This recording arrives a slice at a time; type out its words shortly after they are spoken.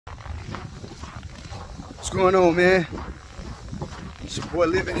What's going on, man? It's your boy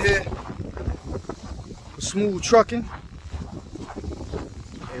Living here with Smooth Trucking.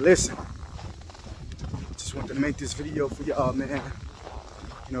 Hey, listen, just wanted to make this video for y'all, man.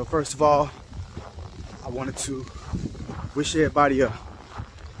 You know, first of all, I wanted to wish everybody a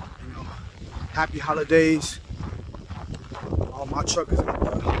happy holidays. All my truckers out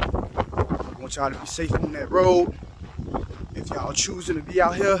there, I want y'all to be safe on that road. If y'all choosing to be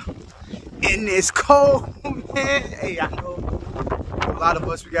out here in this cold, man, hey, I know a lot of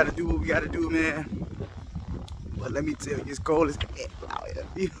us, we gotta do what we gotta do, man. But let me tell you, it's cold as out here.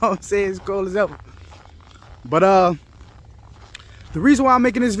 You know what I'm saying? It's cold as ever. But the reason why I'm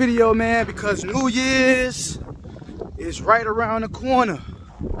making this video, man, because New Year's is right around the corner.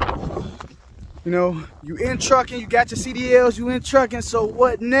 You know, you in trucking, you got your CDLs, you in trucking, so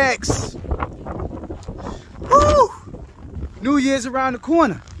what next? Woo! New Year's around the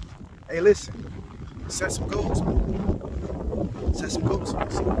corner. Hey, listen, set some goals, man. Set some goals.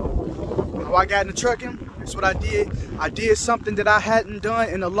 How I got into trucking, that's what I did. I did something that I hadn't done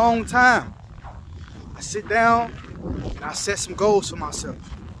in a long time. I sit down and I set some goals for myself.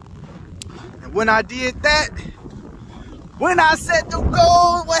 And when I did that, when I set the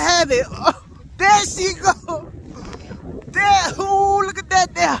goals, what have it? Oh, there she go. There, ooh, look at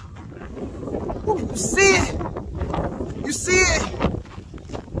that there. Ooh, you see it? You see it?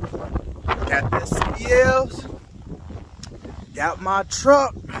 Got the CDLs, got my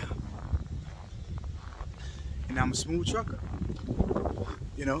truck, and I'm a smooth trucker,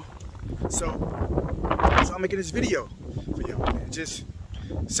 you know? So I'm making this video for y'all, man. Just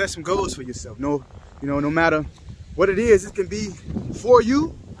set some goals for yourself. No matter what it is, it can be for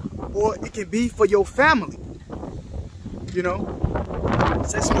you or it can be for your family, you know?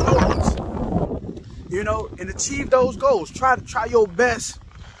 Set some goals, you know, and achieve those goals. Try your best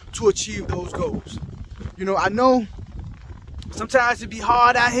to achieve those goals. You know, I know sometimes it be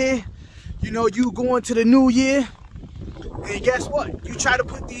hard out here. You know, you going to the new year, and guess what? You try to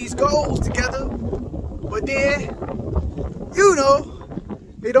put these goals together, but then, you know,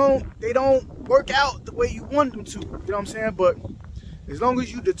 they don't work out the way you want them to. You know what I'm saying? But as long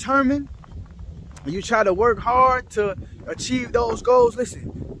as you determine and you try to work hard to achieve those goals,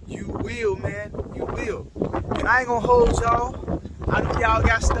 listen, you will, man. You will. And I ain't gonna hold y'all. I know y'all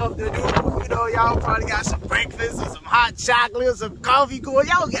got stuff to do. You know, y'all probably got some breakfast or some hot chocolate or some coffee going.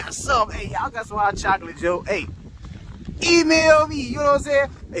 Y'all got some. Hey, y'all got some hot chocolate, Joe. Hey, email me. You know what I'm saying?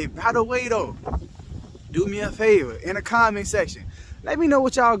 Hey, by the way, though, do me a favor in the comment section. Let me know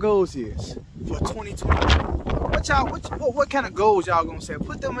what y'all goals is for 2020. What kind of goals y'all gonna say?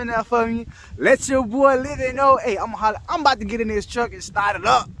 Put them in there for me. Let your boy Living know. Hey, I'm about to get in this truck and start it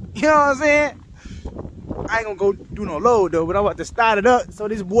up. You know what I'm saying? I ain't gonna go do no load though, but I'm about to start it up so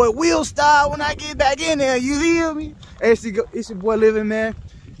this boy will start when I get back in there. You feel me? Hey, it's your boy Living, man,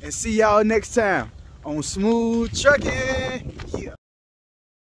 and see y'all next time on Smooth Trucking. Yeah.